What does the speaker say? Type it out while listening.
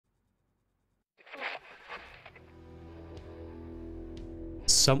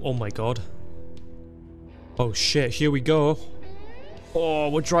Oh my god. Oh shit, here we go. Oh,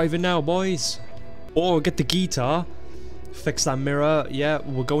 we're driving now, boys. Oh, get the guitar. Fix that mirror. Yeah,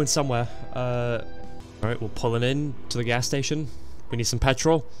 we're going somewhere. Alright, we're pulling in to the gas station. We need some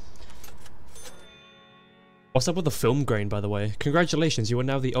petrol. What's up with the film grain, by the way? Congratulations, you are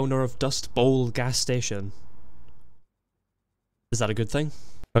now the owner of Dust Bowl gas station. Is that a good thing?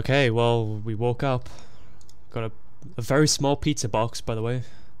 Okay, well, we woke up. Got a very small pizza box, by the way.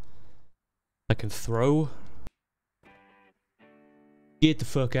 I can throw. Get the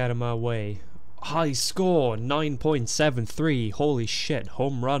fuck out of my way. High score, 9.73. Holy shit,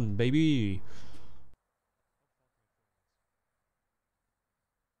 home run, baby.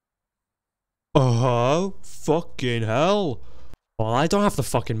 Oh, fucking hell. Well, I don't have the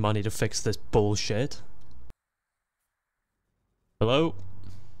fucking money to fix this bullshit. Hello?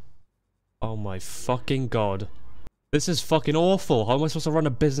 Oh my fucking god. This is fucking awful. How am I supposed to run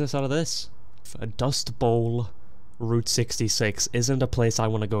a business out of this? A Dust Bowl Route 66 isn't a place I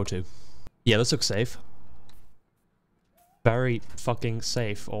want to go to. Yeah, this looks safe. Very fucking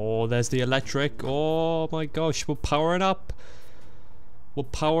safe. Oh, there's the electric. Oh my gosh, we're powering up. We're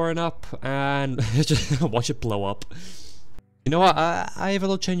powering up and just watch it blow up. You know what? I have a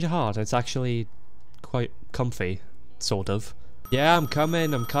little change of heart. It's actually quite comfy, sort of. Yeah, I'm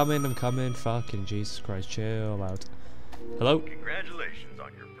coming. Fucking Jesus Christ, chill out. Hello? Congratulations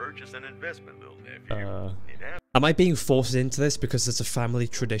on your purchase and investment, little nephew. Am I being forced into this because it's a family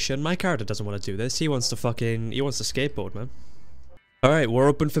tradition? My character doesn't want to do this. He wants to skateboard, man. Alright, we're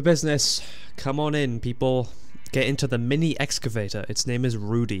open for business. Come on in, people. Get into the mini excavator. Its name is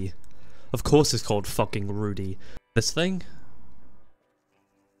Rudy. Of course it's called fucking Rudy. This thing?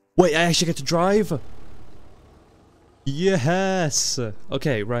 Wait, I actually get to drive? Yes!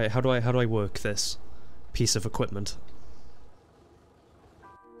 Okay, right, how do I work this piece of equipment?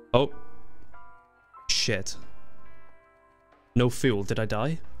 Oh. Shit. No fuel, did I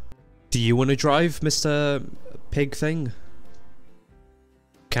die? Do you want to drive, Mr. Pig thing?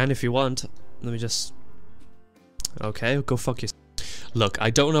 Can if you want. Let me just... Okay, go fuck yourself. Look, I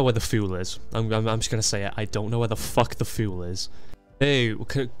don't know where the fuel is. I'm just gonna say it. I don't know where the fuck the fuel is. Hey,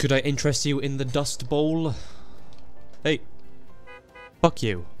 could I interest you in the Dust Bowl? Hey. Fuck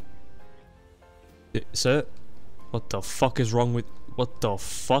you. Sir? What the fuck is wrong with... What the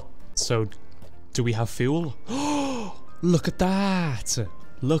fuck? So, do we have fuel? Look at that!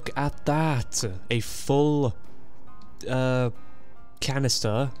 Look at that! A full...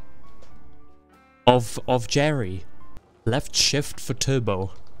 canister... Of Jerry. Left shift for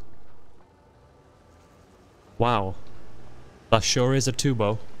turbo. Wow. That sure is a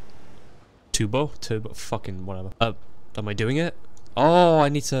turbo. Turbo? Fucking whatever. Am I doing it? Oh, I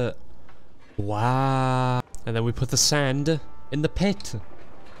need to... Wow. And then we put the sand in the pit.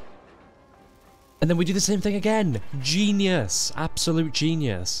 And then we do the same thing again. Genius. Absolute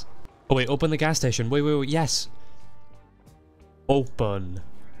genius. Oh wait, open the gas station. Wait, yes. Open.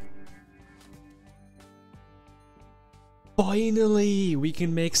 Finally, we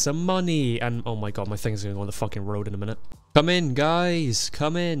can make some money. And oh my god, my thing's gonna go on the fucking road in a minute. Come in, guys.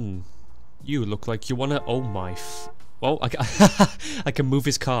 Come in. You look like you wanna... Oh my... Oh, I can move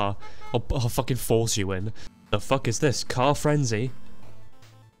his car. I'll fucking force you in. The fuck is this? Car frenzy?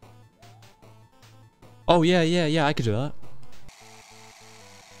 Oh, yeah, I could do that.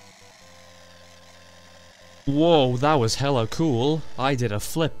 Whoa, that was hella cool. I did a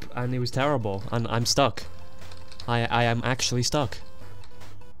flip, and it was terrible. And I'm stuck. I am actually stuck.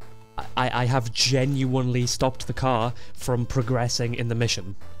 I have genuinely stopped the car from progressing in the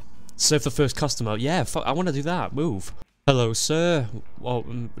mission. Serve the first customer. Yeah, fuck, I want to do that. Move. Hello, sir. Oh,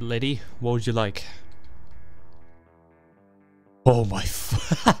 lady, what would you like? Oh my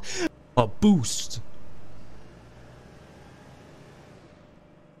a boost.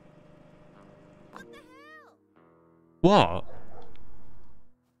 What the hell? What?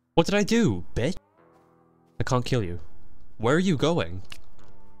 What did I do, bitch? I can't kill you. Where are you going?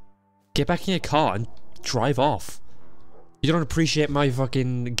 Get back in your car and drive off. You don't appreciate my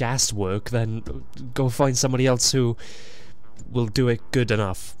fucking gas work, then go find somebody else who will do it good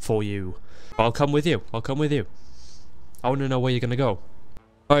enough for you. I'll come with you. I'll come with you. I want to know where you're gonna go.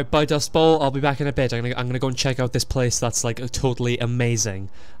 Alright, bye Dust Bowl. I'll be back in a bit. I'm gonna go and check out this place that's like totally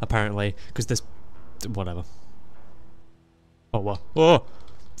amazing, apparently. Because this... whatever. Oh, what? Oh!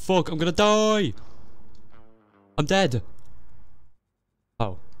 Fuck, I'm gonna die! I'm dead.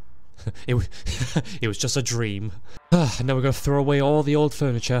 Oh. it was just a dream. And now we're gonna throw away all the old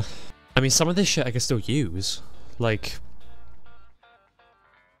furniture. I mean, some of this shit I can still use. Like...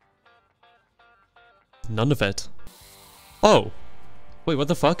 none of it. Oh! Wait, what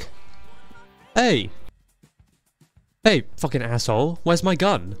the fuck? Hey! Hey, fucking asshole. Where's my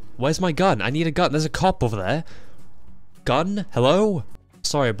gun? Where's my gun? I need a gun. There's a cop over there. Gun? Hello?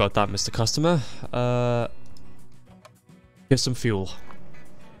 Sorry about that, Mr. Customer. Here's some fuel.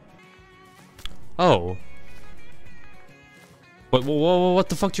 Oh. What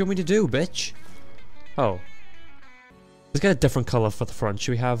the fuck do you want me to do, bitch? Oh. Let's get a different color for the front.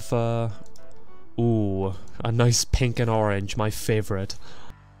 Should we have, ooh, a nice pink and orange, my favorite.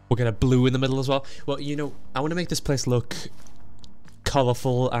 We'll get a blue in the middle as well. Well, you know, I want to make this place look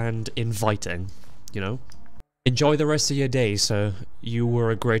colorful and inviting, you know? Enjoy the rest of your day, sir. You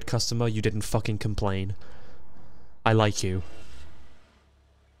were a great customer. You didn't fucking complain. I like you.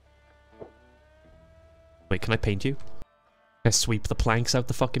 Wait, can I paint you? Can I sweep the planks out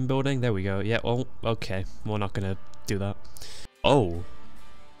the fucking building? There we go. Yeah, oh, okay. We're not gonna do that. Oh.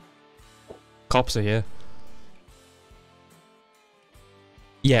 Cops are here.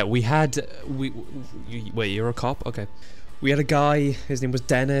 Yeah, we had... wait, you're a cop? Okay. We had a guy, his name was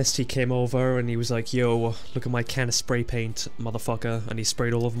Dennis, he came over and he was like, yo, look at my can of spray paint, motherfucker, and he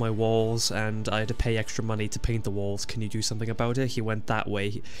sprayed all over my walls and I had to pay extra money to paint the walls, can you do something about it? He went that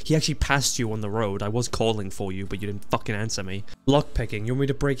way. He actually passed you on the road, I was calling for you, but you didn't fucking answer me. Lockpicking, you want me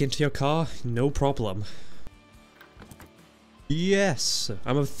to break into your car? No problem. Yes,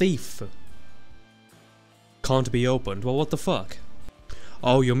 I'm a thief. Can't be opened, well what the fuck?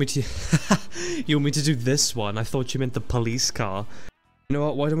 Oh, you want me to... you want me to do this one? I thought you meant the police car. You know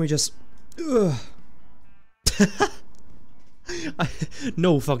what, why don't we just... Ugh.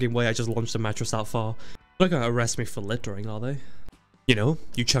 No fucking way I just launched a mattress that far. They're not gonna arrest me for littering, are they? You know,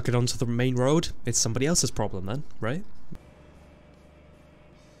 you chuck it onto the main road, it's somebody else's problem then, right?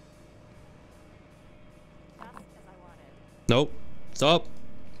 Nope. Stop.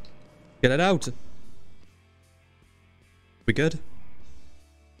 Get it out. We good?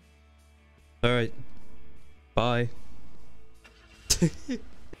 Alright. Bye.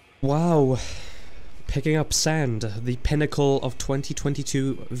 Wow. Picking up sand, the pinnacle of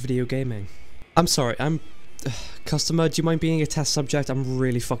 2022 video gaming. I'm sorry, customer, do you mind being a test subject? I'm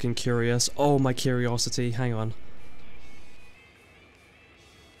really fucking curious. Oh, my curiosity. Hang on.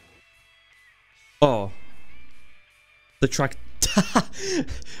 Oh. The track...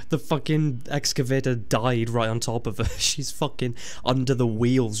 The fucking excavator died right on top of her. She's fucking under the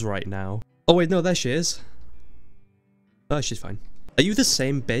wheels right now. Oh wait, no, there she is. Oh, she's fine. Are you the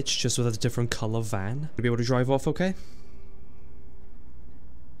same bitch, just with a different color van? To be able to drive off okay?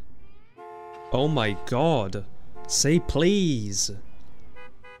 Oh my god. Say please.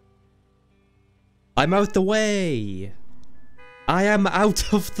 I'm out the way. I am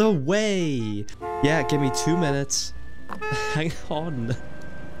out of the way. Yeah, give me 2 minutes. Hang on.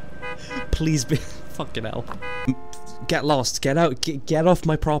 Please be... Fucking hell. Get lost. Get out. Get off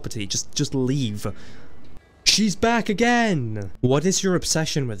my property. Just leave. She's back again! What is your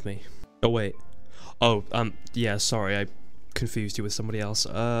obsession with me? Oh, wait. Oh, yeah, sorry. I confused you with somebody else.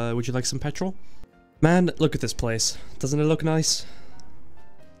 Would you like some petrol? Man, look at this place. Doesn't it look nice?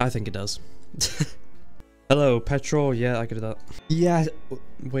 I think it does. Hello, petrol. Yeah, I could do that. Yeah,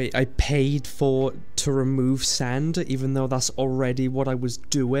 wait, I paid to remove sand, even though that's already what I was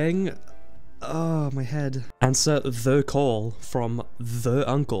doing? Oh, my head. Answer the call from the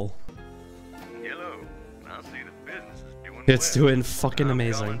uncle. Hello. I see the business is doing It's well. doing fucking I'm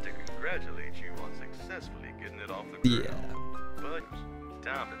amazing. calling to congratulate you on successfully getting it off the ground. Yeah. But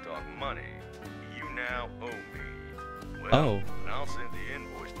time to talk money. You now owe me. Well, Oh. I'll send the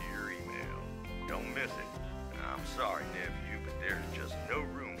invoice to your email. Don't miss it. I'm sorry, nephew, but there's just no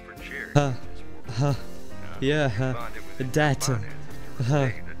room for charity in this world. Now, Yeah, you find it within your debt. finances to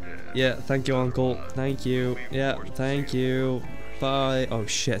repay the debt. Yeah, thank you, uncle. Thank you. Yeah, thank you. Bye. Oh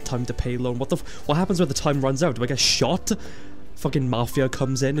shit, time to pay loan. What happens when the time runs out? Do I get shot? Fucking mafia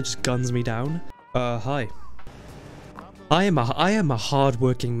comes in and just guns me down. Hi. I am a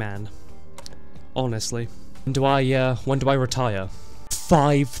hard-working man. Honestly. When do I retire?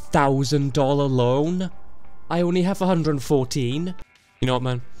 $5,000 loan? I only have 114. You know what,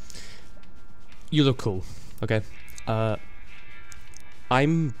 man? You look cool. Okay.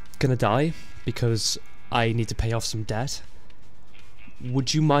 I'm gonna die because I need to pay off some debt.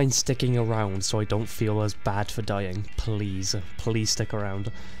 Would you mind sticking around so I don't feel as bad for dying? Please. Please stick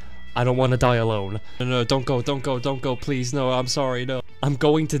around. I don't want to die alone. No, don't go, please, no, I'm sorry, no. I'm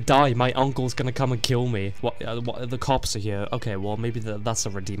going to die, my uncle's gonna come and kill me. What, the cops are here. Okay, well, maybe that's a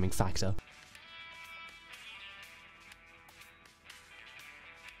redeeming factor.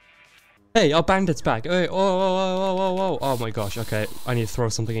 Hey, our bandit's back. Hey, oh my gosh, okay. I need to throw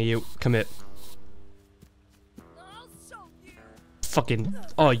something at you. Come here. fucking...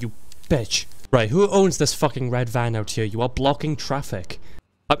 Oh, you bitch. Right, who owns this fucking red van out here? You are blocking traffic.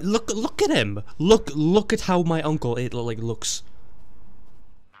 Look at him. Look at how my uncle looks.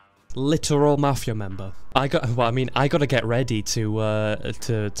 Literal mafia member. I gotta get ready to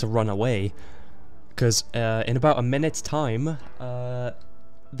run away, because in about a minute's time,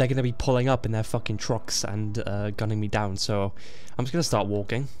 they're gonna be pulling up in their fucking trucks and gunning me down. So I'm just gonna start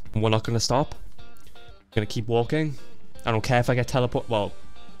walking. We're not gonna stop. I'm gonna keep walking. I don't care if I get teleported. Well,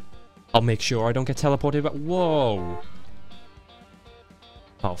 I'll make sure I don't get teleported. But whoa!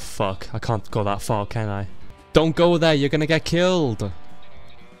 Oh fuck! I can't go that far, can I? Don't go there. You're gonna get killed.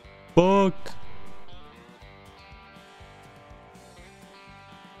 Fuck.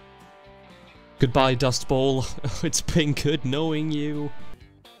 Goodbye, Dust Bowl. It's been good knowing you.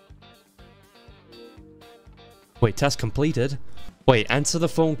 Wait, task completed? Wait, answer the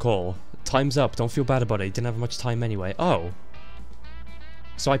phone call. Time's up. Don't feel bad about it. Didn't have much time anyway. Oh.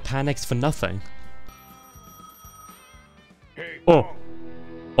 So I panicked for nothing. Hey, Oh.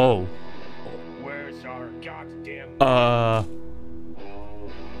 Oh. where's our goddamn...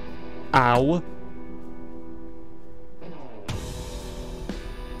 Ow.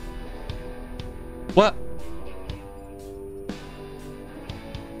 What?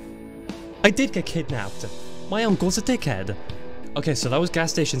 I did get kidnapped. My uncle's a dickhead. Okay, so that was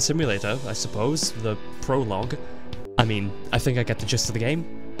Gas Station Simulator, I suppose. The prologue. I mean, I think I get the gist of the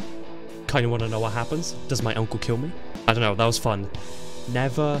game. Kinda wanna know what happens. Does my uncle kill me? I don't know, that was fun.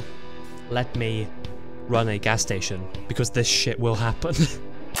 Never let me run a gas station, because this shit will happen.